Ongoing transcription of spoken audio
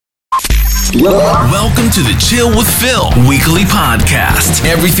Welcome to the Chill with Phil weekly podcast.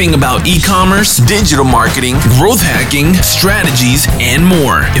 Everything about e-commerce, digital marketing, growth hacking, strategies, and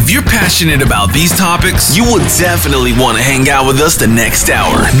more. If you're passionate about these topics, you will definitely want to hang out with us the next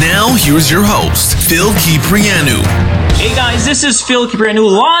hour. Now, here's your host, Phil Kiprianou. Hey guys, this is Phil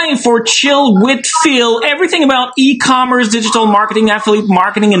Kiprianou live for Chill with Phil. Everything about e-commerce, digital marketing, affiliate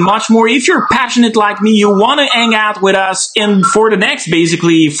marketing, and much more. If you're passionate like me, you want to hang out with us for the next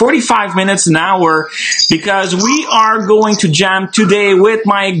basically 45 minutes, an hour, because we are going to jam today with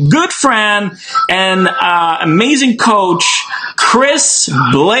my good friend and amazing coach, Chris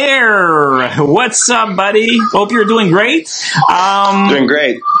Blair. What's up, buddy? Hope you're doing great. Doing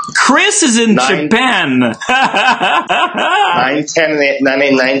great. Chris is in Japan.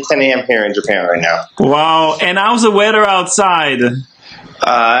 9:10 a.m. here in Japan right now. Wow. And how's the weather outside?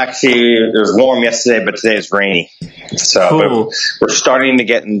 Actually, it was warm yesterday, but today it's rainy. So cool. We're starting to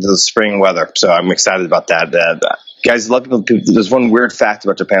get into the spring weather. So I'm excited about that. Guys, a lot of people, there's one weird fact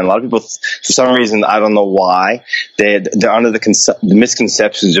about Japan. A lot of people, for some reason, I don't know why, they're under the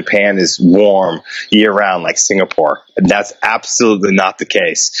misconception Japan is warm year-round like Singapore. And that's absolutely not the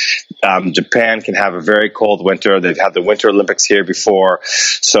case. Japan can have a very cold winter. They've had the Winter Olympics here before.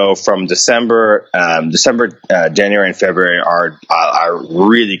 So from January, and February are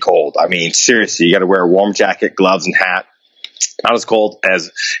really cold. I mean, seriously, you got to wear a warm jacket, gloves, and hat. Not as cold as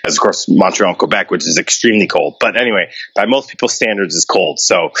of course Montreal and Quebec, which is extremely cold. But anyway, by most people's standards, it's cold.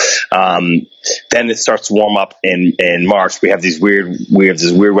 So then it starts to warm up in March. We have these weird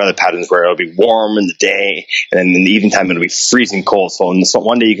weather patterns where it'll be warm in the day, and then in the evening time it'll be freezing cold. So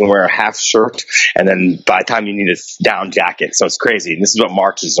one day you can wear a half shirt, and then by the time you need a down jacket. So it's crazy. And this is what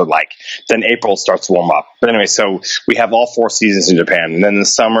Marches are like. Then April starts to warm up. But anyway, so we have all 4 seasons in Japan, and then in the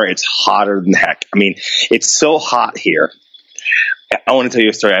summer it's hotter than heck. I mean, it's so hot here. I want to tell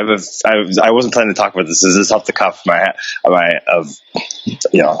you a story. I wasn't planning to talk about this. This is off the cuff. Off the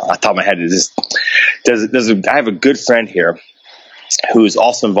top of my head. I have a good friend here who's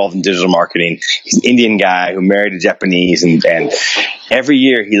also involved in digital marketing. He's an Indian guy who married a Japanese, and every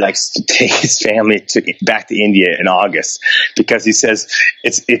year he likes to take his family back to India in August because he says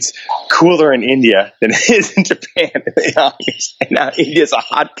it's cooler in India than it is in Japan in August. And now India's a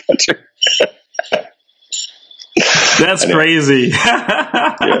hot country. That's crazy.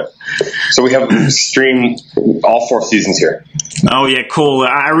 Yeah. So we have stream all 4 seasons here. Oh, yeah, cool.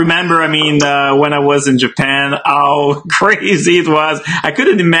 I remember, when I was in Japan, how crazy it was. I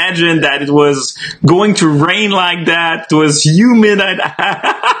couldn't imagine that it was going to rain like that. It was humid.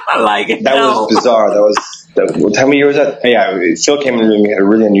 That was bizarre. How many years was that? Yeah, Phil came in and we had a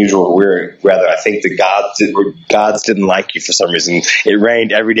really unusual, weird weather. I think the gods didn't like you for some reason. It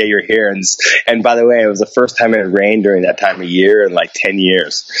rained every day you're here. And by the way, it was the first time it rained during that time of year in like 10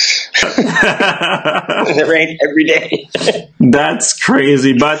 years. It rained every day. That's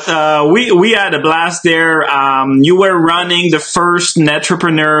crazy. But we had a blast there. You were running the first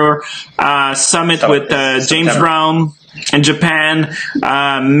Netrepreneur Summit with James Brown in Japan,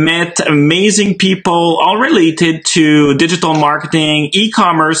 met amazing people all related to digital marketing,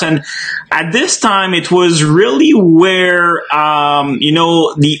 e-commerce, and at this time it was really where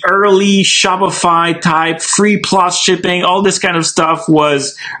the early Shopify type free plus shipping, all this kind of stuff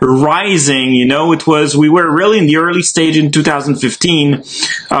was rising. We were really in the early stage in 2015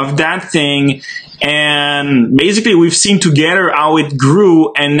 of that thing. And basically, we've seen together how it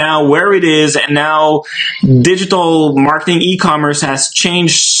grew and now where it is. And now digital marketing e-commerce has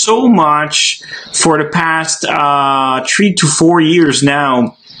changed so much for the past 3 to 4 years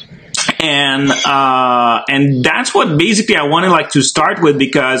now. And that's what basically I wanted to start with,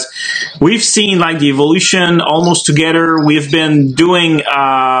 because we've seen the evolution almost together. We've been doing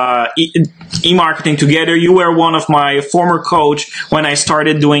e-marketing together. You were one of my former coach when I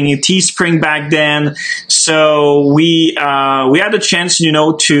started doing Teespring back then. So we had a chance,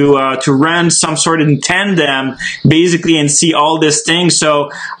 to run some sort of in tandem basically and see all these things. So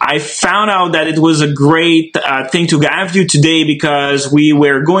I found out that it was a great thing to have you today, because we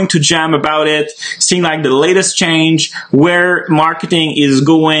were going to jam about it, seeing the latest change, where marketing is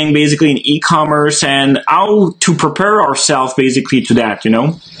going basically in e-commerce, and how to prepare ourselves basically to that,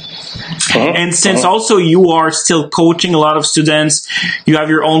 And since also you are still coaching a lot of students, you have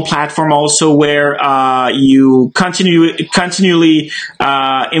your own platform also where you continually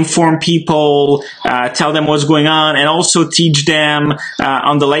inform people, tell them what's going on, and also teach them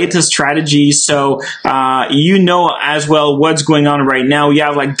on the latest strategies. So as well what's going on right now. You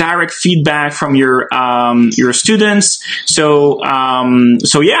have direct feedback from your students. So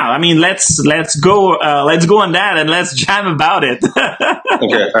yeah, let's go on that and let's jam about it.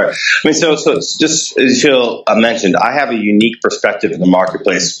 Okay, all right. I mean, so just as Phil mentioned, I have a unique perspective in the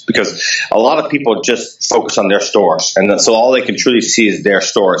marketplace because a lot of people just focus on their stores, and so all they can truly see is their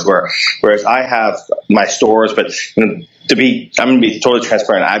stores. Whereas I have my stores, but I'm going to be totally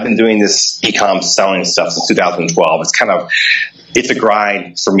transparent. I've been doing this e-com selling stuff since 2012. It's a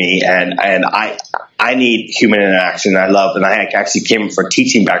grind for me, and I need human interaction. And I actually came from a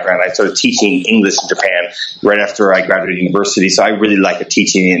teaching background. I started teaching English in Japan right after I graduated university. So I really like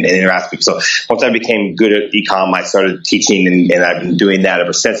teaching and interacting with people. So once I became good at e-com, I started teaching, and I've been doing that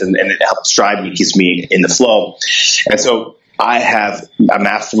ever since. And it helps drive me, keeps me in the flow. And so I have a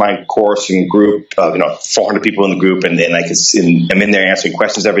mastermind course and group of 400 people in the group, and I'm in there answering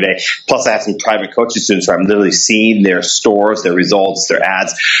questions every day. Plus, I have some private coaching students where I'm literally seeing their stores, their results, their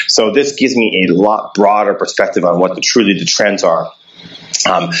ads. So this gives me a lot broader perspective on what truly the trends are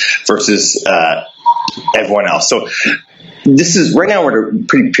versus everyone else. So this is right now we're at a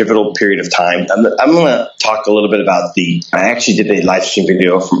pretty pivotal period of time. I'm going to talk a little bit about I actually did a live stream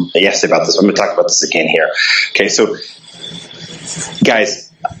video from yesterday about this. I'm going to talk about this again here. Okay, so.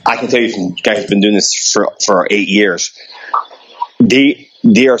 Guys, I can tell you, guys have been doing this for 8 years.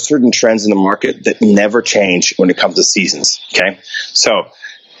 There are certain trends in the market that never change when it comes to seasons. Okay, so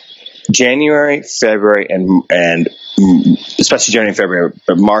January, February, and especially January and February,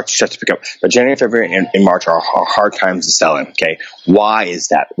 but March starts to pick up. But January, February, and March are hard times to sell in. Okay, why is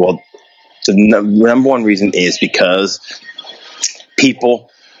that? Well, the number one reason is because people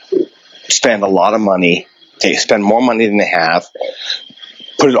spend a lot of money. They spend more money than they have,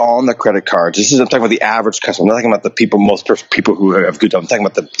 put it all on their credit cards. I'm talking about the average customer. I'm not talking about the most people who have good jobs. I'm talking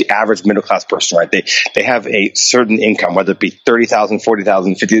about the average middle class person, right? They have a certain income, whether it be $30,000,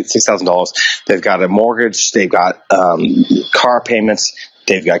 $40,000, $56,000. They've got a mortgage. They've got car payments.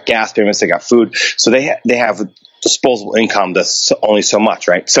 They've got gas payments. They got food. So they have disposable income that's only so much,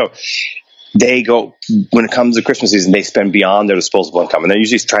 right? So they go, when it comes to Christmas season, they spend beyond their disposable income, and they're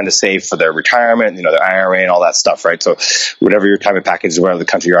usually trying to save for their retirement, their IRA and all that stuff, right? So whatever your retirement package is, whatever the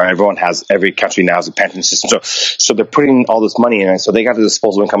country you are, every country now has a pension system. So they're putting all this money in, and so they got the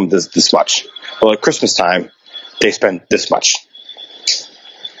disposable income this much. Well, at Christmas time, they spend this much.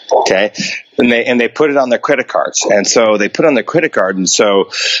 Okay, and they put it on their credit cards, and so they put it on their credit card, and so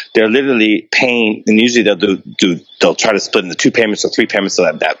they're literally paying. And usually they'll try to split into 2 payments or 3 payments,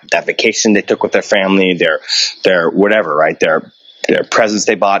 so that vacation they took with their family, their whatever, right? Their presents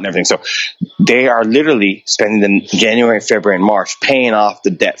they bought and everything. So they are literally spending the January, February, and March paying off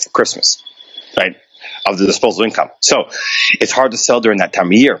the debt for Christmas, right? Of the disposable income. So it's hard to sell during that time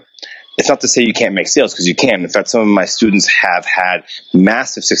of year. It's not to say you can't make sales, because you can. In fact, some of my students have had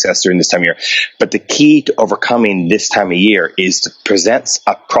massive success during this time of year. But the key to overcoming this time of year is to present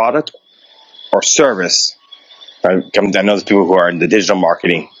a product or service. Right? I know there's people who are in the digital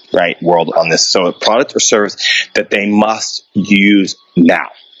marketing world on this. So a product or service that they must use now.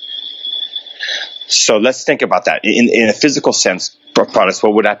 So let's think about that. In a physical sense, for products,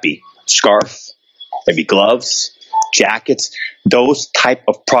 what would that be? Scarf, maybe gloves, jackets, those type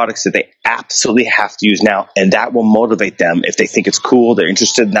of products that they absolutely have to use now, and that will motivate them if they think it's cool, they're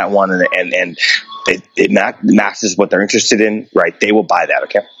interested in that one, and it matches what they're interested in, right? They will buy that.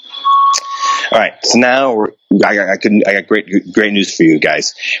 Okay. All right. So now I got great news for you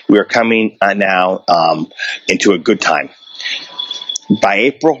guys. We are coming now into a good time. By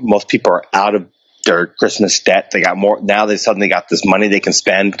April, most people are out of their Christmas debt. They got more now. They suddenly got this money they can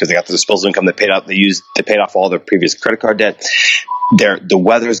spend because they got the disposable income they paid off. They paid off all their previous credit card debt. The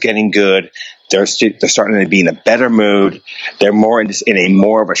weather is getting good. They're starting to be in a better mood. They're more in a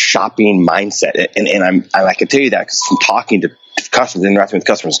more of a shopping mindset. And I can tell you that because from talking to customers, interacting with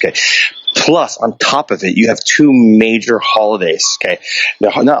customers. Okay. Plus, on top of it, you have 2 major holidays. Okay.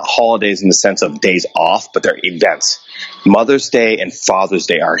 They're not holidays in the sense of days off, but they're events. Mother's Day and Father's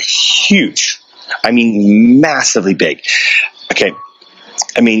Day are huge. I mean, massively big. Okay,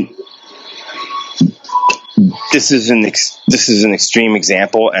 I mean, this is an extreme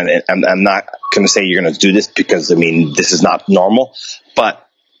example, and I'm not going to say you're going to do this because this is not normal. But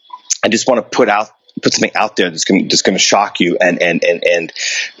I just want to put something out there that's going to shock you and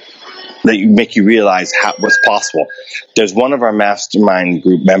make you realize what's possible. There's one of our mastermind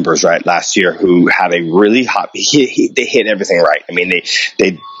group members last year who had a really hot. They hit everything right. I mean,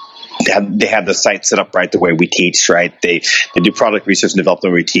 they have the site set up right the way we teach, right? They do product research and development the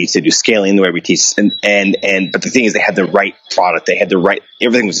way we teach. They do scaling the way we teach, but the thing is, they had the right product. They had the right.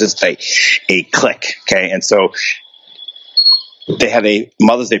 Everything was just a click, okay. And so they had a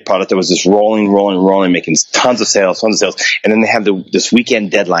Mother's Day product that was just rolling, making tons of sales. And then they have this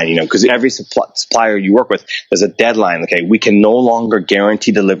weekend deadline, because every supplier you work with, there's a deadline. Okay, we can no longer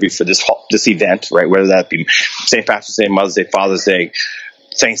guarantee delivery for this event, right? Whether that be St. Patrick's Day, Mother's Day, Father's Day,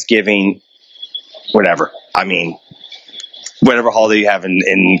 Thanksgiving, whatever. I mean, whatever holiday you have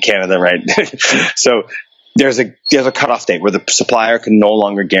in Canada, right? So there's a cutoff date where the supplier can no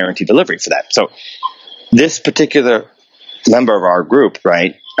longer guarantee delivery for that. So this particular member of our group,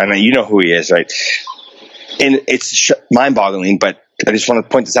 right? And you know who he is, right? And it's mind-boggling, but I just want to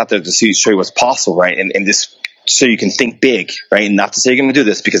point this out there to show you what's possible, right? And this, so you can think big, right? And not to say you're going to do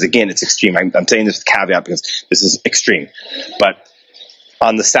this, because again, it's extreme. I'm saying this with caveat because this is extreme. But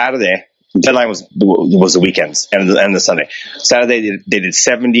on the Saturday, the deadline was the weekends and the Sunday. Saturday, they did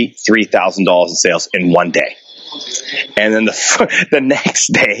 $73,000 in sales in one day. And then the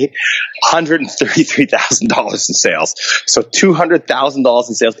next day, $133,000 in sales. So $200,000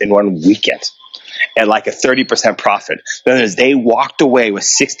 in sales in one weekend at like a 30% profit. Then they walked away with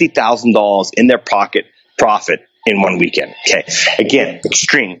 $60,000 in their pocket profit in one weekend. Okay. Again,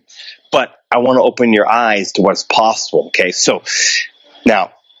 extreme. But I want to open your eyes to what's possible. Okay. So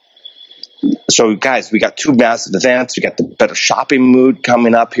now, guys, we got 2 massive events. We got the Better Shopping Mood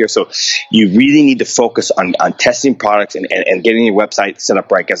coming up here. So you really need to focus on testing products and getting your website set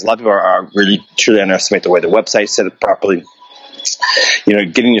up right. Because a lot of people are really truly underestimate the way the website set up properly.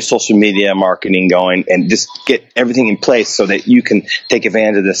 Getting your social media marketing going and just get everything in place so that you can take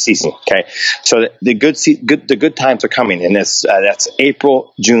advantage of this season. Okay. So the good times are coming, and that's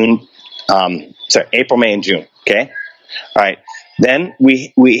April, May, and June. Okay. All right. Then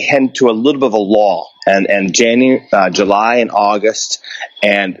we head to a little bit of a lull, and January, July, and August,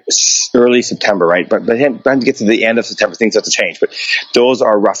 and early September, right? But then to get to the end of September, things have to change. But those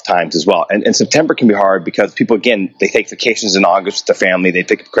are rough times as well. And September can be hard because people, again, they take vacations in August with their family, they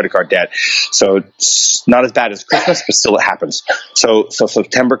pick up credit card debt. So it's not as bad as Christmas, but still it happens. So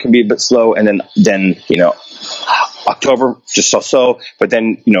September can be a bit slow, and then October just so. But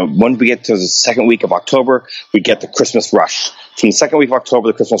then when we get to the second week of October, we get the Christmas rush. From the second week of October,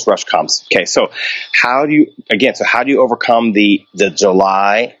 the Christmas rush comes. Okay, so how do you overcome the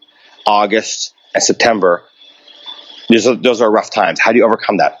July, August, and September? Those are rough times. How do you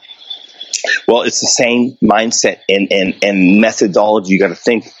overcome that? Well, it's the same mindset and methodology you got to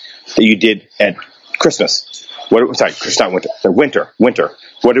think that you did at Christmas. Christmas, not winter. The winter.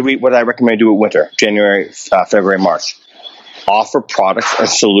 What did I recommend you do with winter? January, February, March. Offer products and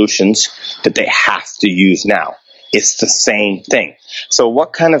solutions that they have to use now. It's the same thing. So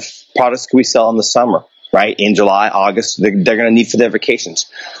what kind of products can we sell in the summer, right? In July, August, they're going to need for their vacations.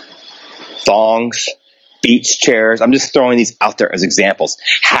 Thongs, beach chairs. I'm just throwing these out there as examples.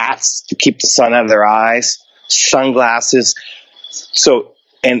 Hats to keep the sun out of their eyes. Sunglasses. So,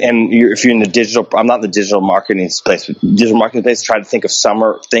 if you're in the digital, I'm not in the digital marketing space, but digital marketing space, try to think of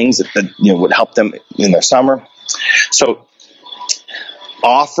summer things that would help them in their summer. So,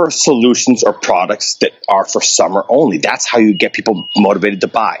 offer solutions or products that are for summer only. That's how you get people motivated to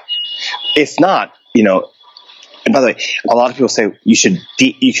buy. If not, and by the way, a lot of people say you should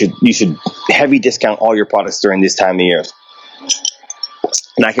heavy discount all your products during this time of year.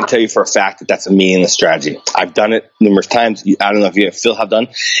 And I can tell you for a fact that that's a meaningless strategy. I've done it numerous times. I don't know if you Phil have done.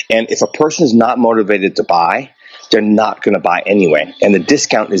 And if a person is not motivated to buy, they're not going to buy anyway. And the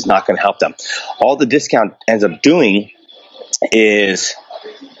discount is not going to help them. All the discount ends up doing is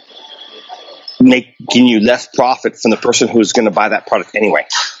making you less profit from the person who's going to buy that product anyway.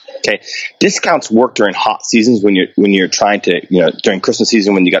 Okay, discounts work during hot seasons when you're trying to, during Christmas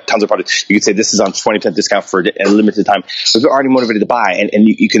season when you got tons of products. You could say this is on 20% discount for a limited time. But they're already motivated to buy, and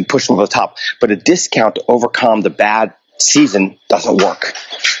you can push them over the top. But a discount to overcome the bad season doesn't work.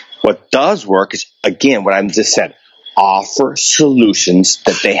 What does work is, again, what I just said, offer solutions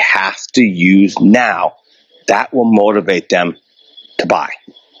that they have to use now. That will motivate them to buy.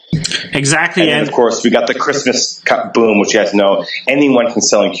 Exactly. And of course, we got the Christmas boom, which you guys know anyone can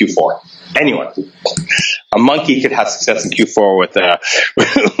sell in Q4. Anyone. A monkey could have success in Q4 with there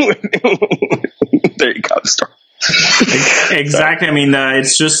you go, the story. Exactly. I mean,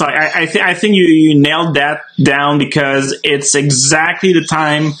 it's just like I think you nailed that down, because it's exactly the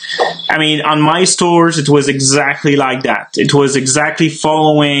time. I mean, on my stores, it was exactly like that. It was exactly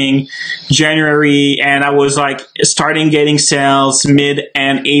following January, and I was like starting getting sales mid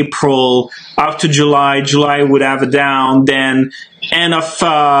and April up to July. July would have a down, then end of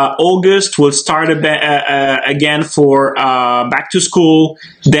August, we'll start again for back to school,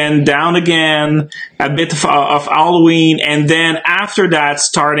 then down again, a bit of Halloween, and then after that,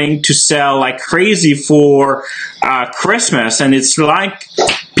 starting to sell like crazy for Christmas. And it's like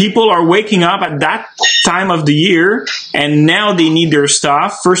people are waking up at that time of the year, and now they need their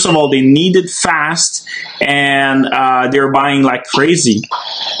stuff. First of all, they need it fast, and they're buying like crazy.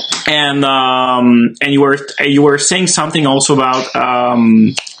 And you were saying something also about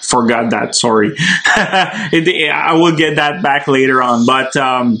forgot that, sorry. I will get that back later on, but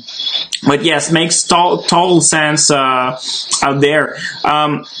yes, makes total sense out there.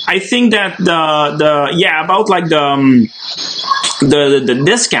 I think that about like the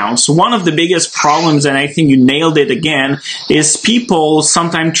discounts, one of the biggest problems, and I think you nailed it again, is people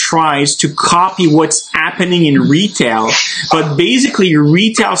sometimes tries to copy what's happening in retail, but basically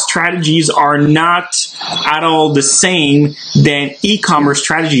retail strategies are not at all the same than e-commerce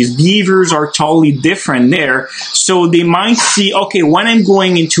strategies. Behaviors are totally different there. So they might see, okay, when I'm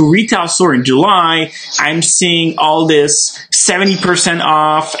going into retail store in July, I'm seeing all this 70%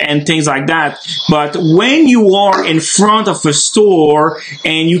 off and things like that. But when you are in front of a store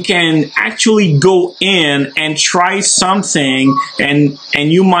and you can actually go in and try something and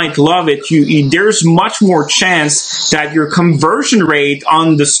you might love it, there's much more chance that your conversion rate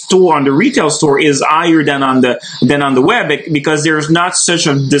on the store, on the retail store, is higher than on the web, because there's not such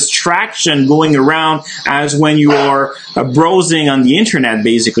a distraction going around as when you are browsing on the internet,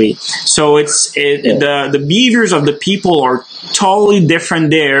 basically. So the behaviors of the people are totally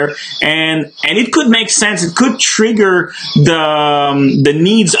different there, and it could make sense. It could trigger the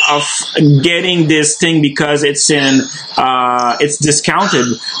needs of getting this thing because it's discounted.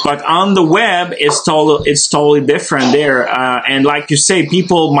 But on the web, it's totally different there. And like you say,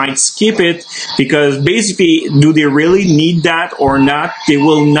 people might skip it because basically, do they really need that or not? They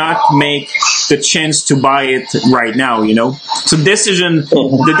will not make the chance to buy it right now, So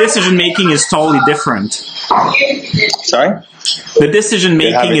the decision making is totally different. Sorry? The decision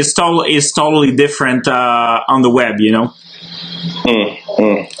making is totally different on the web,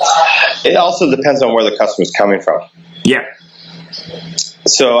 It also depends on where the customer's coming from. Yeah.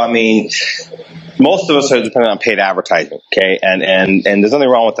 So, I mean, most of us are dependent on paid advertising, okay? And there's nothing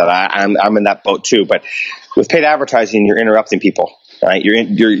wrong with that. I'm in that boat too. But with paid advertising, you're interrupting people, right?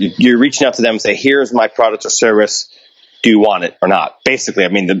 You're reaching out to them and say, here's my product or service. Do you want it or not? Basically, I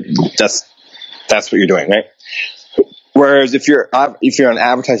mean, that's what you're doing, right? Whereas if you're on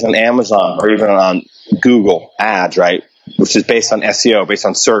advertising on Amazon or even on Google Ads, right, which is based on SEO, based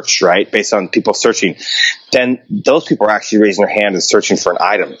on search, right, based on people searching, then those people are actually raising their hand and searching for an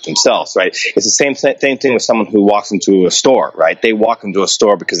item themselves, right? It's the same thing with someone who walks into a store, right? They walk into a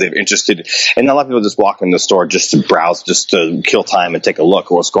store because they're interested, and a lot of people just walk into the store just to browse, just to kill time and take a look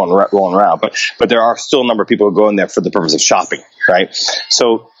at what's going around. But there are still a number of people who go in there for the purpose of shopping, right?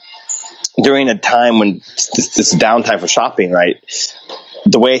 So during a time when this downtime for shopping, right,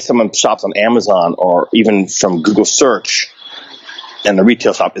 the way someone shops on Amazon or even from Google search and the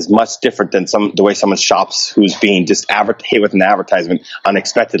retail shop is much different than the way someone shops who's being just hit with an advertisement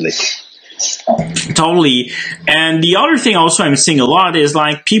unexpectedly. Totally. And the other thing also I'm seeing a lot is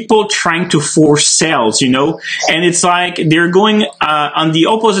like people trying to force sales, and it's like they're going on the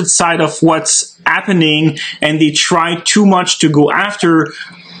opposite side of what's happening, and they try too much to go after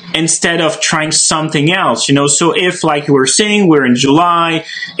instead of trying something else, So if, like you were saying, we're in July,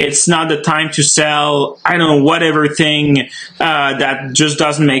 it's not the time to sell, I don't know, whatever thing that just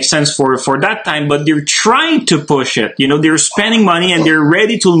doesn't make sense for that time, but they're trying to push it. They're spending money and they're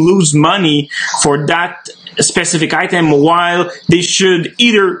ready to lose money for that specific item, while they should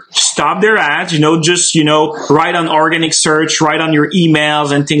either stop their ads, just, write on organic search, write on your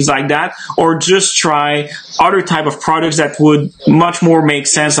emails and things like that, or just try other type of products that would much more make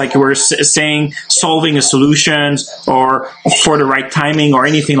sense, like you were saying, solving a solution or for the right timing or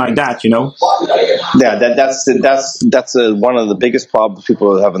anything like that, Yeah, that's one of the biggest problems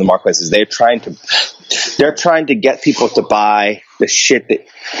people have in the marketplace is they're trying to get people to buy the shit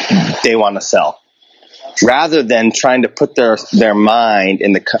that they want to sell, rather than trying to put their mind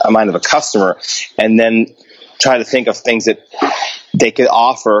in the mind of a customer and then try to think of things that they could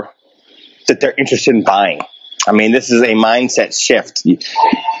offer that they're interested in buying. I mean, this is a mindset shift.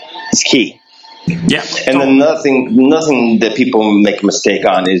 It's key. Yeah. And then another thing that people make a mistake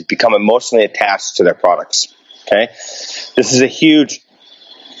on is become emotionally attached to their products. Okay? This is a huge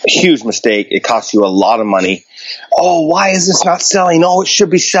mistake. It costs you a lot of money. Oh, why is this not selling? Oh, it should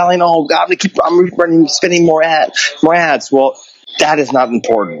be selling. Oh, God, I'm spending more ads. Well, that is not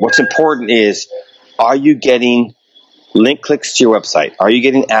important. What's important is, are you getting link clicks to your website? Are you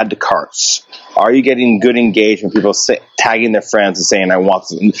getting add to carts? Are you getting good engagement? People tagging their friends and saying, I want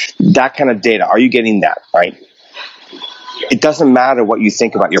that kind of data. Are you getting that, right? It doesn't matter what you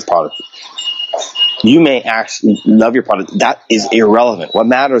think about your product. You may actually love your product. That is irrelevant. What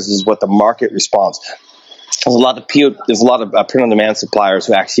matters is what the market responds. There's a lot of print-on-demand suppliers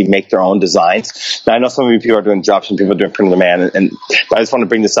who actually make their own designs. Now, I know some of you people are doing dropshipping, people are doing print-on-demand, and I just want to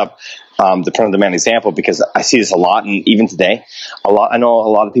bring this up, the print-on-demand example, because I see this a lot, and even today, I know a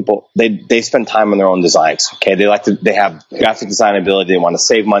lot of people, they spend time on their own designs. Okay, they have graphic design ability, they want to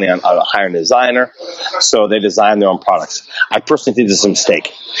save money on hiring a designer, so they design their own products. I personally think this is a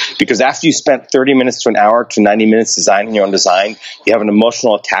mistake, because after you spent 30 minutes to an hour to 90 minutes designing your own design, you have an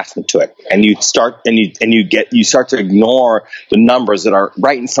emotional attachment to it, and you start to ignore the numbers that are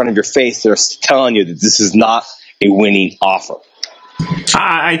right in front of your face that are telling you that this is not a winning offer.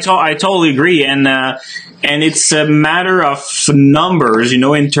 I totally agree, and it's a matter of numbers,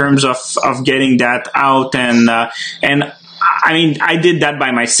 in terms of getting that out, and I mean, I did that by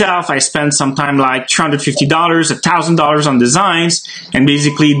myself. I spent some time like $250, $1,000 on designs, and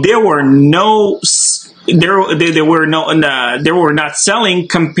basically they were not selling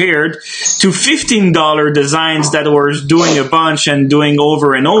compared to $15 designs that were doing a bunch and doing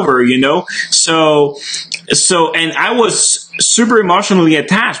over and over, So, and I was super emotionally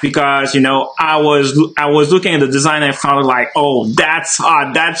attached because, I was looking at the design and I found like, oh, that's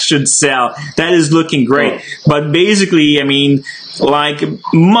hot. That should sell. That is looking great. But basically, I mean, like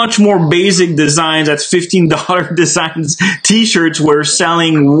much more basic designs, that's $15 designs, t-shirts were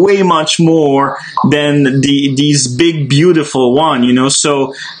selling way much more than these big, beautiful one,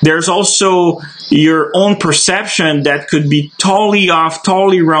 So there's also your own perception that could be totally off,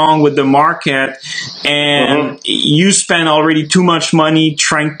 totally wrong with the market, and you spend already too much money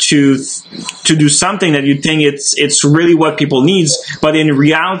trying to do something that you think it's really what people needs, but in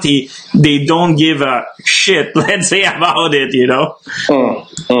reality they don't give a shit, let's say, about it,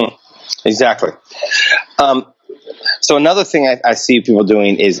 Exactly. So another thing I see people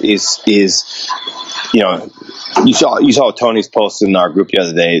doing is you saw Tony's post in our group the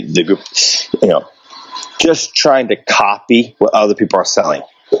other day. The group, just trying to copy what other people are selling.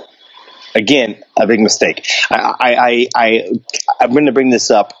 Again, a big mistake. I'm going to bring this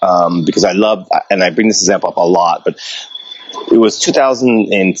up because I bring this example up a lot. But it was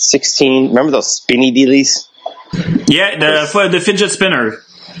 2016. Remember those spinny dealies? Yeah, the fidget spinner.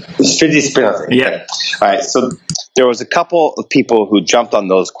 Fidget spinner. Yeah. All right. So there was a couple of people who jumped on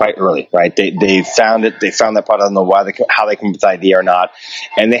those quite early, right? They found it. They found that product. I don't know how they came up with the idea or not,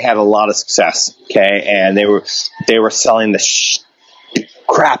 and they had a lot of success. Okay, and they were selling the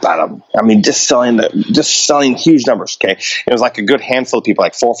crap out of them. I mean, just selling huge numbers. Okay, it was like a good handful of people,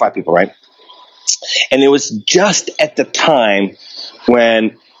 like 4 or 5 people, right? And it was just at the time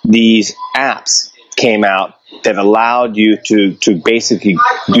when these apps came out that allowed you to basically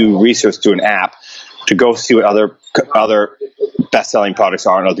do research through an app to go see what other best-selling products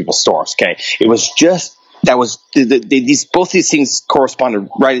are in other people's stores. Okay, it was just that was both these things corresponded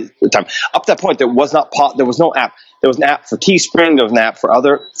right at the time. Up to that point, there was no app. There was an app for Teespring, there was an app for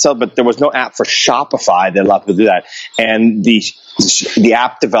other stuff, but there was no app for Shopify that allowed people to do that. And the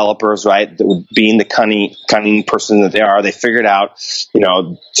app developers, right, being the cunning person that they are, they figured out,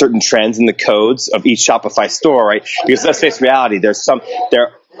 certain trends in the codes of each Shopify store, right? Because let's face reality,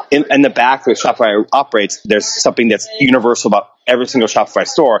 in the back where Shopify operates, there's something that's universal about every single Shopify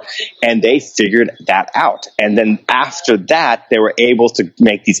store, and they figured that out. And then after that, they were able to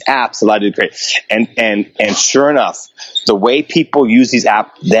make these apps that allowed you to create. And sure enough, the way people use these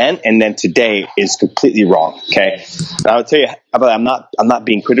apps then and then today is completely wrong. Okay, now I'll tell you, I'm not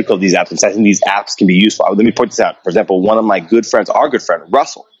being critical of these apps. I think these apps can be useful. Let me point this out. For example, one of my good friends, our good friend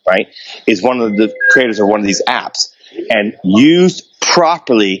Russell, right, is one of the creators of one of these apps, and used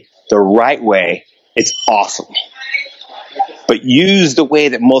properly, the right way, it's awesome. But used the way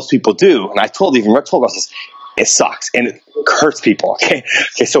that most people do, and I told us this, it sucks and it hurts people. Okay,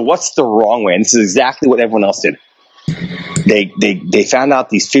 so what's the wrong way? And this is exactly what everyone else did. They found out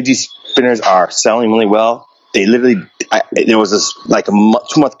these fidget spinners are selling really well. They literally, there was this like a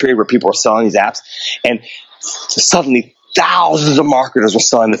 2-month period where people were selling these apps, and suddenly thousands of marketers were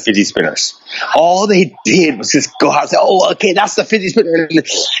selling the fidget spinners. All they did was just go out and say, oh, okay, that's the fidget spinner.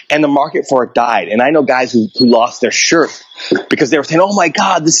 And the market for it died. And I know guys who lost their shirt because they were saying, oh my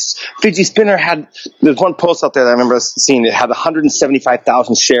God, this fidget spinner there's one post out there that I remember seeing, it had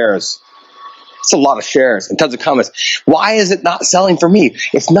 175,000 shares. It's a lot of shares and tons of comments. Why is it not selling for me?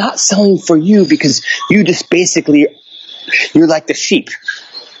 It's not selling for you because you just basically, you're like the sheep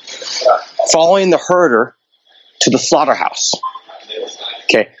following the herder to the slaughterhouse.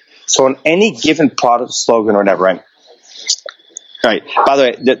 Okay, so on any given product slogan or whatever, right? Right. By the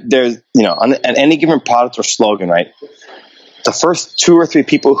way, there's on any given product or slogan, right? The first 2 or 3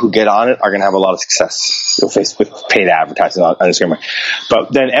 people who get on it are going to have a lot of success with paid advertising on Instagram.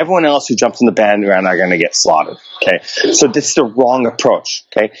 But then everyone else who jumps on the bandwagon are going to get slaughtered. Okay, so this is the wrong approach.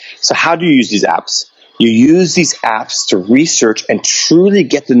 Okay, so how do you use these apps? You use these apps to research and truly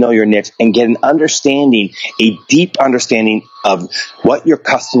get to know your niche and get an understanding, a deep understanding of what your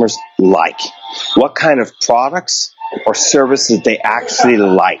customers like, what kind of products or services they actually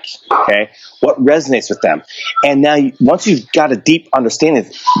like, okay? What resonates with them. And now, once you've got a deep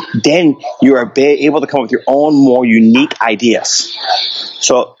understanding, then you are able to come up with your own more unique ideas.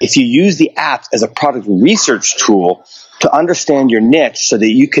 So if you use the apps as a product research tool to understand your niche so that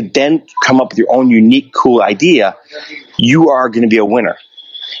you could then come up with your own unique, cool idea, you are going to be a winner.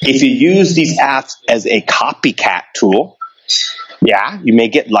 If you use these apps as a copycat tool, yeah, you may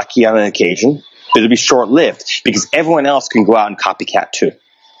get lucky on an occasion, but it'll be short-lived because everyone else can go out and copycat too.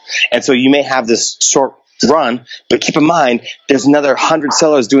 And so you may have this short run, but keep in mind, there's another 100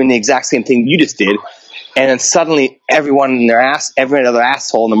 sellers doing the exact same thing you just did, and then suddenly every other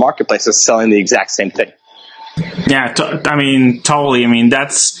asshole in the marketplace is selling the exact same thing. Yeah, totally. I mean,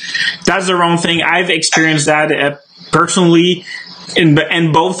 that's the wrong thing. I've experienced that personally in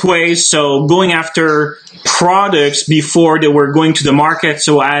both ways. So going after products before they were going to the market,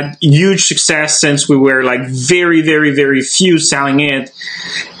 so I had huge success since we were like very, very, very few selling it.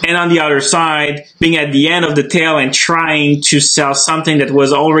 And on the other side, being at the end of the tail and trying to sell something that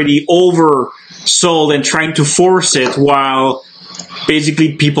was already oversold and trying to force it while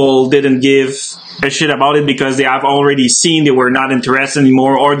basically people didn't give a shit about it because they have already seen they were not interested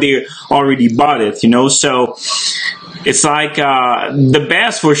anymore or they already bought it, So it's like the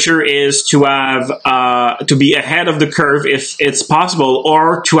best for sure is to have to be ahead of the curve if it's possible,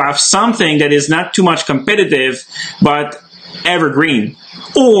 or to have something that is not too much competitive but evergreen.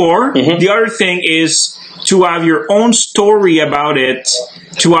 Or the other thing is to have your own story about it,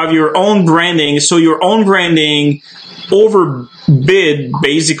 to have your own branding, so your own branding overbid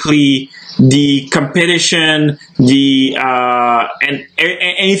basically the competition, and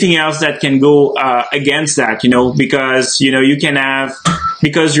anything else that can go against that, because you can have,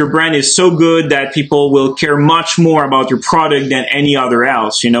 because your brand is so good that people will care much more about your product than any other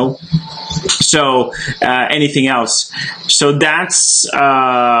else, so anything else. So that's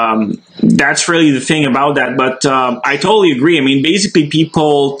really the thing about that. But I totally agree. I mean, basically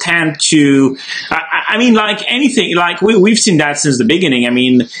people tend to, I mean, like anything, like we've seen that since the beginning. I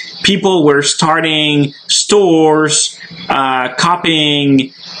mean, people were starting stores,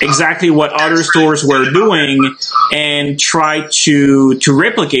 copying exactly what other stores were doing and try to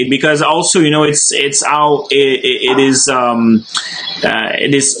replicate, because also, it's how it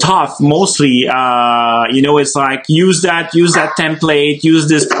is tough mostly. It's like use that template, use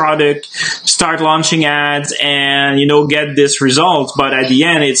this product, start launching ads and, get this result. But at the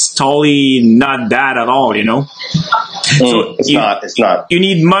end, it's totally not that at all, So it's not. You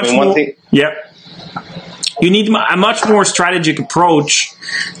need much more. Yep. You need a much more strategic approach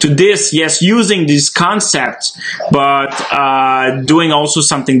to this. Yes, using these concepts, but doing also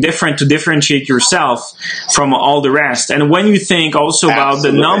something different to differentiate yourself from all the rest. And when you think also about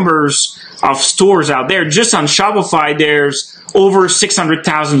the numbers of stores out there, just on Shopify, there's over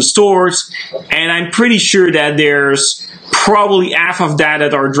 600,000 stores, and I'm pretty sure that there's probably half of that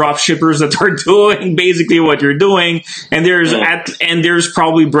are drop shippers that are doing basically what you're doing, and there's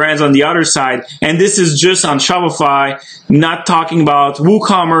probably brands on the other side, and this is just on Shopify, not talking about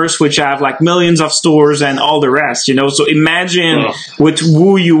WooCommerce, which have like millions of stores and all the rest, So imagine with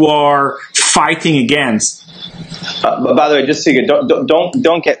who you are fighting against. But by the way, just so you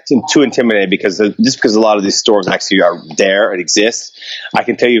don't get too intimidated because a lot of these stores actually are there and exist. I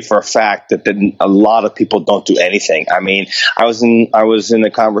can tell you for a fact that a lot of people don't do anything. I mean, I was in a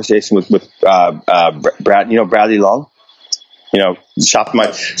conversation with Bradley Long.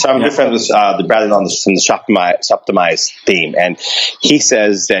 Shoptimize. So I'm a good friend with the Bradley Long from the Shoptimize team, and he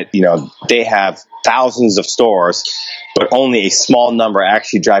says that they have thousands of stores, but only a small number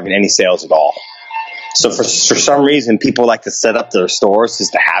actually driving any sales at all. So for some reason, people like to set up their stores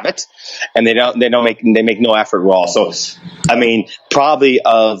just to have it, and they make no effort at all. So, I mean,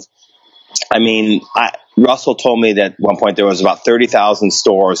 Russell told me that at one point there was about 30,000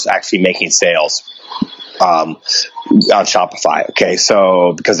 stores actually making sales on Shopify. Okay,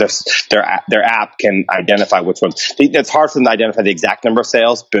 so because their app can identify which ones. It's hard for them to identify the exact number of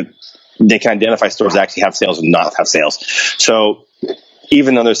sales, but they can identify stores that actually have sales and not have sales. So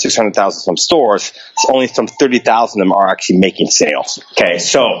even though there's 600,000 some stores, only some 30,000 of them are actually making sales. Okay,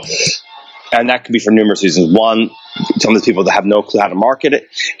 so, and that could be for numerous reasons. One, some of the people that have no clue how to market it,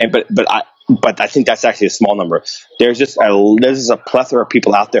 but I think that's actually a small number. There's just a plethora of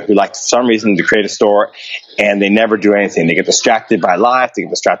people out there who like, for some reason, to create a store, and they never do anything. They get distracted by life, they get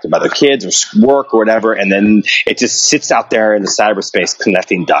distracted by their kids or work or whatever, and then it just sits out there in the cyberspace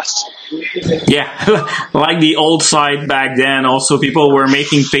collecting dust. Yeah, like the old site back then. Also, people were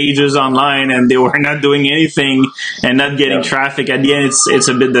making pages online and they were not doing anything and not getting traffic. At the end, it's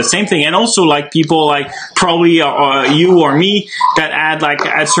a bit the same thing. And also, like people like probably you or me that had like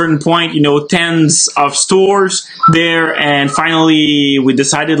at a certain point, tens of stores there, and finally we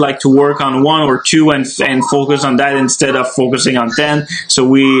decided like to work on one or two and focus on that instead of focusing on 10. So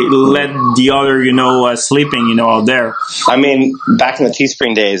we let the other, sleeping, out there. I mean, back in the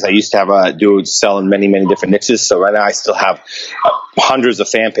Teespring days, I used to have sell in many, many different niches. So right now I still have hundreds of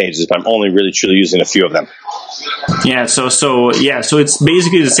fan pages, but I'm only really truly using a few of them. Yeah, so it's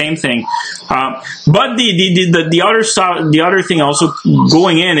basically the same thing, but the other thing also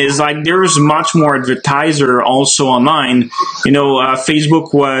going in is like there's much more advertiser also online.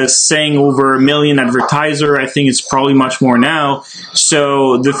 Facebook was saying over 1 million advertiser. I think it's probably much more now.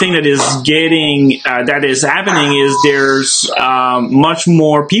 So the thing that is happening is there's much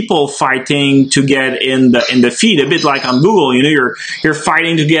more people fighting to get in the feed. A bit like on Google, you're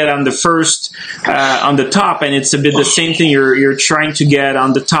fighting to get on the first on the top. And it's a bit the same thing. You're trying to get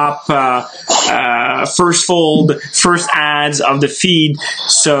on the top first fold, first ads of the feed.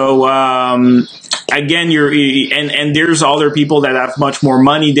 So again, and there's other people that have much more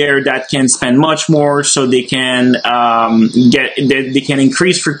money there that can spend much more, so they can they can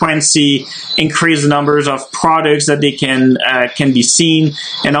increase frequency, increase the numbers of products that they can be seen,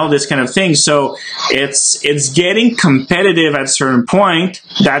 and all this kind of thing. So it's getting competitive at a certain point.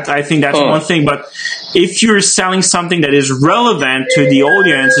 That I think that's one thing. But if you're selling something that is relevant to the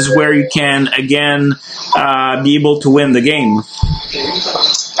audience, is where you can again be able to win the game.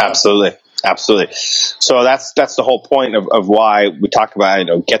 Absolutely. So that's the whole point of why we talk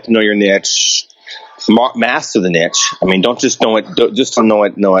about, get to know your niche, master the niche. I mean, don't just know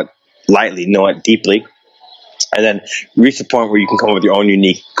it, know it lightly, know it deeply, and then reach the point where you can come up with your own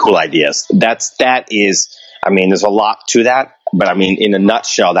unique, cool ideas. That is, I mean, there's a lot to that, but I mean, in a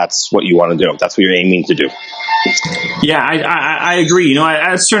nutshell, that's what you want to do. That's what you're aiming to do. Yeah, I agree.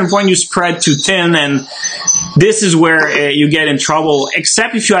 At a certain point, you spread too thin, and this is where you get in trouble,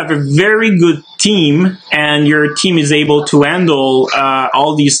 except if you have a very good team and your team is able to handle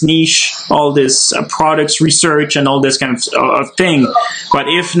all these niche, all this products research and all this kind of thing. But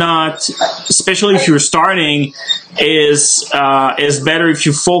if not, especially if you're starting, is better if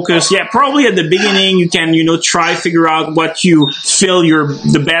you focus. Yeah, probably at the beginning you can try figure out what you feel you're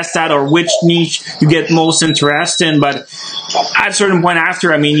the best at or which niche you get most interest in. But at a certain point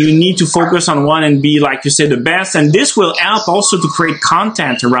after, I mean, you need to focus on one and be, like you said, the best. And this will help also to create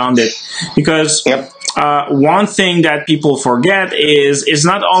content around it, because one thing that people forget is it's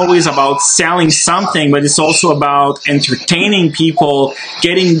not always about selling something, but it's also about entertaining people,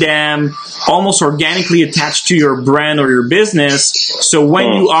 getting them almost organically attached to your brand or your business. So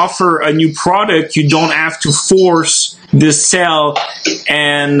when you offer a new product, you don't have to force the sell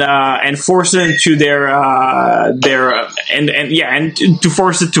and force it into their and to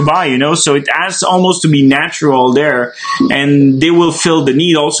force it to buy, so it has almost to be natural there, and they will feel the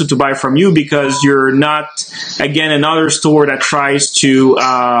need also to buy from you, because you're not, again, another store that tries to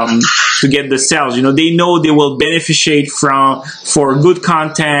get the sales. They know they will beneficiate for good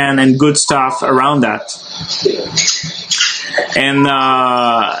content and good stuff around that. And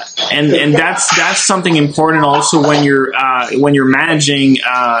that's something important also when you're managing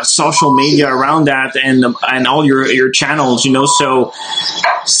social media around that and all your channels, So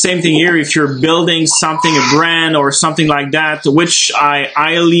same thing here. If you're building something, a brand or something like that, which I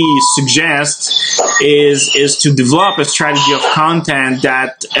highly suggest, is to develop a strategy of content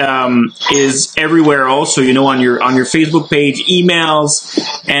that is everywhere also, on your Facebook page, emails,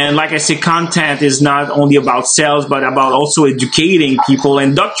 and like I said, content is not only about sales but about also educating people,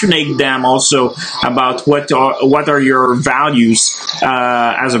 indoctrinate them also about what are your values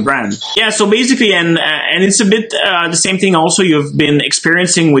as a brand. Yeah, so basically, and it's a bit the same thing also you've been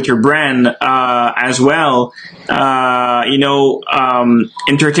experiencing with your brand as well.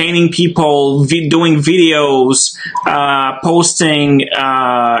 Entertaining people, doing videos, posting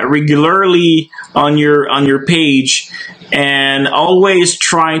regularly on your page, and always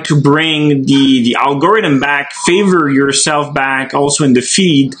try to bring the algorithm back, favor yourself back also in the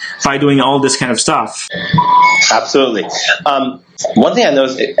feed by doing all this kind of stuff. Absolutely. One thing I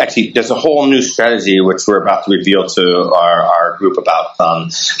noticed, actually, there's a whole new strategy which we're about to reveal to our group about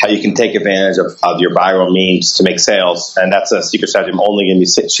how you can take advantage of your viral memes to make sales, and that's a secret strategy I'm only going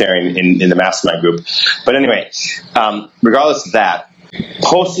to be sharing in the mastermind group. But anyway, regardless of that,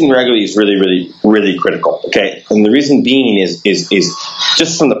 posting regularly is really, really, really critical. Okay, and the reason being is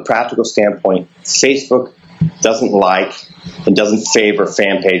just from the practical standpoint, Facebook doesn't like and doesn't favor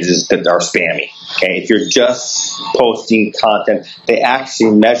fan pages that are spammy. Okay, if you're just posting content, they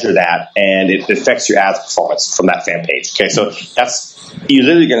actually measure that, and it affects your ads performance from that fan page. Okay, so you're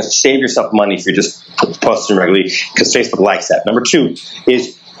literally going to save yourself money if you're just posting regularly, because Facebook likes that. Number two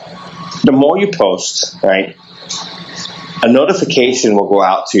is the more you post, right, a notification will go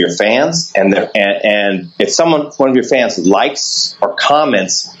out to your fans, and if one of your fans likes or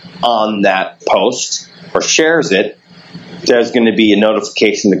comments on that post or shares it, there's going to be a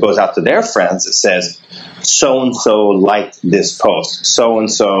notification that goes out to their friends that says, so-and-so liked this post,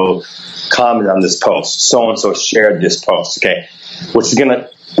 so-and-so commented on this post, so-and-so shared this post, okay? Which is going to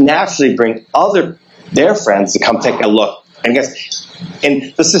naturally bring their friends to come take a look. And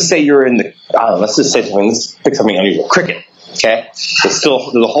let's just say you're in let's pick something unusual, cricket, okay? There's a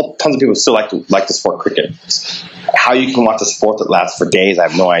whole tons of people who still like to sport cricket. How you can watch a sport that lasts for days, I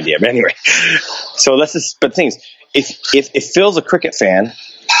have no idea. But anyway, but things. If Phil's a cricket fan,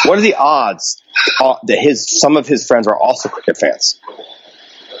 what are the odds that some of his friends are also cricket fans?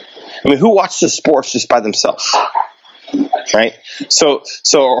 I mean, who watches sports just by themselves, right? So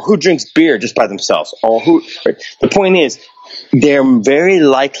who drinks beer just by themselves? Right? The point is, they're very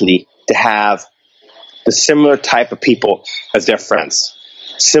likely to have the similar type of people as their friends.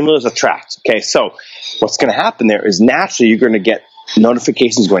 Similars attract. Okay, so what's going to happen there is naturally you're going to get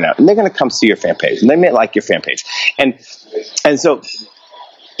notifications going out, and they're going to come see your fan page, and they may like your fan page, and so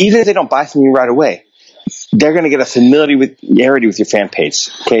even if they don't buy from you right away, they're going to get a familiarity with your fan page.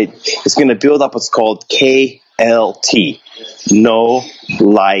 Okay, it's going to build up what's called KLT, know,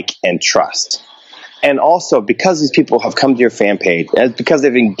 like, and trust. And also, because these people have come to your fan page, and because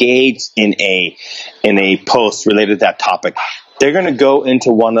they've engaged in a post related to that topic, they're going to go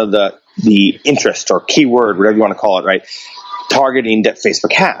into one of the interest or keyword, whatever you want to call it, right, targeting that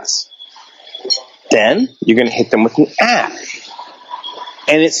Facebook has. Then you're going to hit them with an ad,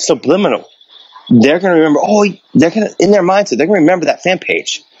 and it's subliminal. They're going to remember. In their mindset, they're going to remember that fan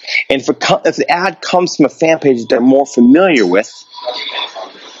page. And if the ad comes from a fan page they're more familiar with,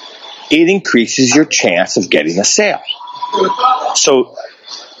 it increases your chance of getting a sale. So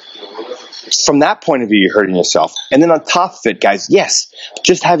from that point of view, you're hurting yourself. And then on top of it, guys, yes,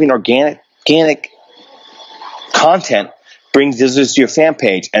 just having organic content brings visitors to your fan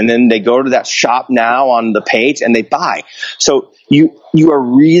page, and then they go to that shop now on the page and they buy. So you are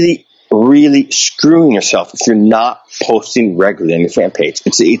really, really screwing yourself if you're not posting regularly on your fan page.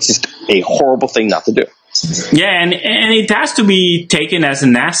 It's just a horrible thing not to do. Yeah, and it has to be taken as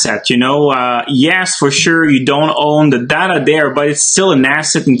an asset, yes, for sure, you don't own the data there, but it's still an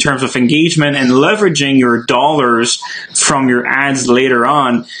asset in terms of engagement and leveraging your dollars from your ads later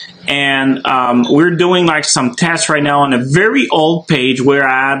on. And we're doing like some tests right now on a very old page where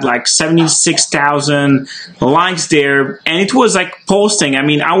I had like 76,000 likes there, and it was like posting. I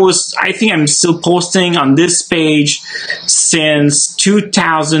mean, I think I'm still posting on this page since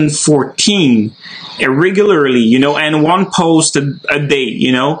 2014 regularly, and one post a day,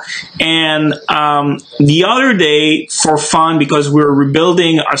 and the other day, for fun, because we're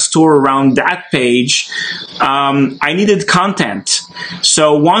rebuilding a store around that page, I needed content.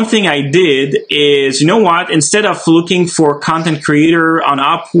 So one thing I did is, instead of looking for content creator on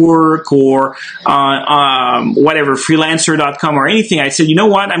Upwork or whatever, freelancer.com or anything, I said,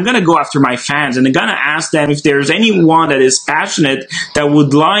 I'm going to go after my fans, and I'm going to ask them if there's anyone that is passionate that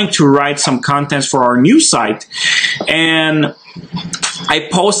would like to write some content for our new site. And I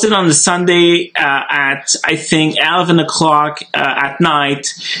posted on the Sunday at, I think, 11 o'clock at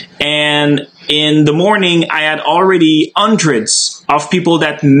night, and in the morning, I had already hundreds of people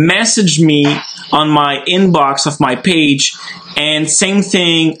that messaged me on my inbox of my page, and same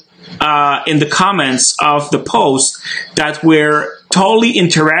thing in the comments of the post, that were totally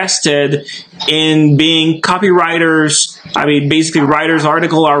interested in being copywriters. I mean, basically writers,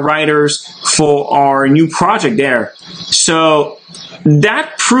 article writers for our new project there. So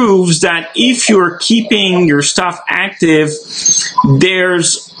that proves that if you're keeping your stuff active,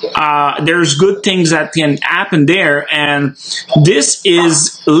 there's there's good things that can happen there. And this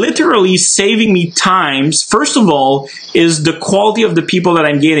is literally saving me times. First of all, is the quality of the people that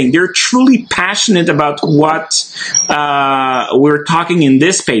I'm getting. They're truly passionate about what we're talking in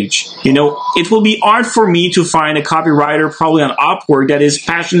this page. You know, it will be hard for me to find a copywriter probably on Upwork that is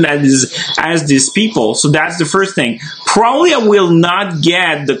passionate as these people. So that's the first thing. Probably I will not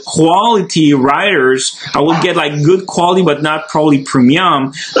get the quality writers. I will get like good quality, but not probably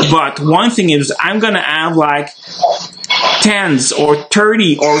premium. But one thing is I'm going to have like 10s or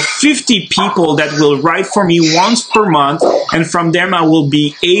 30 or 50 people that will write for me once per month, and from them I will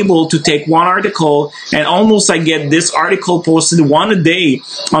be able to take one article and almost I get this article posted one a day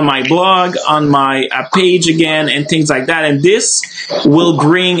on my blog, on my page again, and things like that. And this will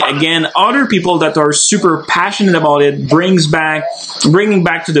bring again other people that are super passionate about it, bringing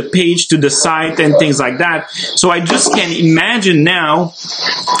back to the page, to the site, and things like that. So I just can imagine now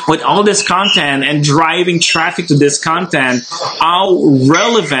with all this content and driving traffic to this content, how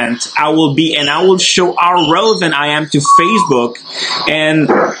relevant I will be, and I will show how relevant I am to Facebook. And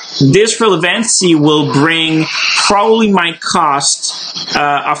this relevancy will bring probably my cost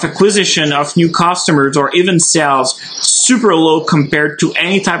of acquisition of new customers or even sales super low compared to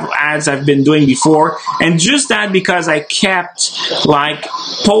any type of ads I've been doing before. And just that because I kept like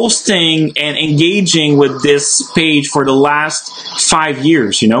posting and engaging with this page for the last 5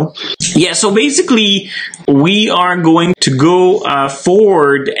 years, you know? Yeah, so basically we are going to go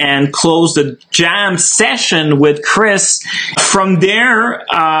forward and close the jam session with Chris. From there,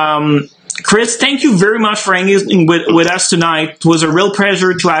 Chris, thank you very much for hanging with us tonight. It was a real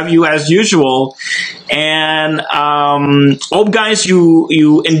pleasure to have you as usual. And hope, guys,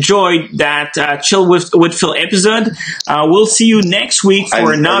 you enjoyed that Chill with Phil episode. We'll see you next week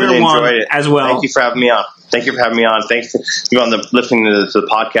for another one as well. Thank you for having me on. Thank you for having me on. Thanks for listening to the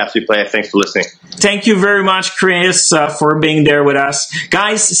podcast we play. Thanks for listening. Thank you very much, Chris, for being there with us.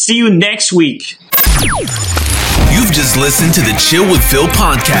 Guys, see you next week. You've just listened to the Chill with Phil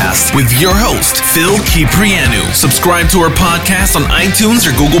podcast with your host, Phil Cipriano. Subscribe to our podcast on iTunes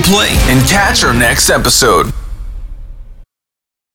or Google Play and catch our next episode.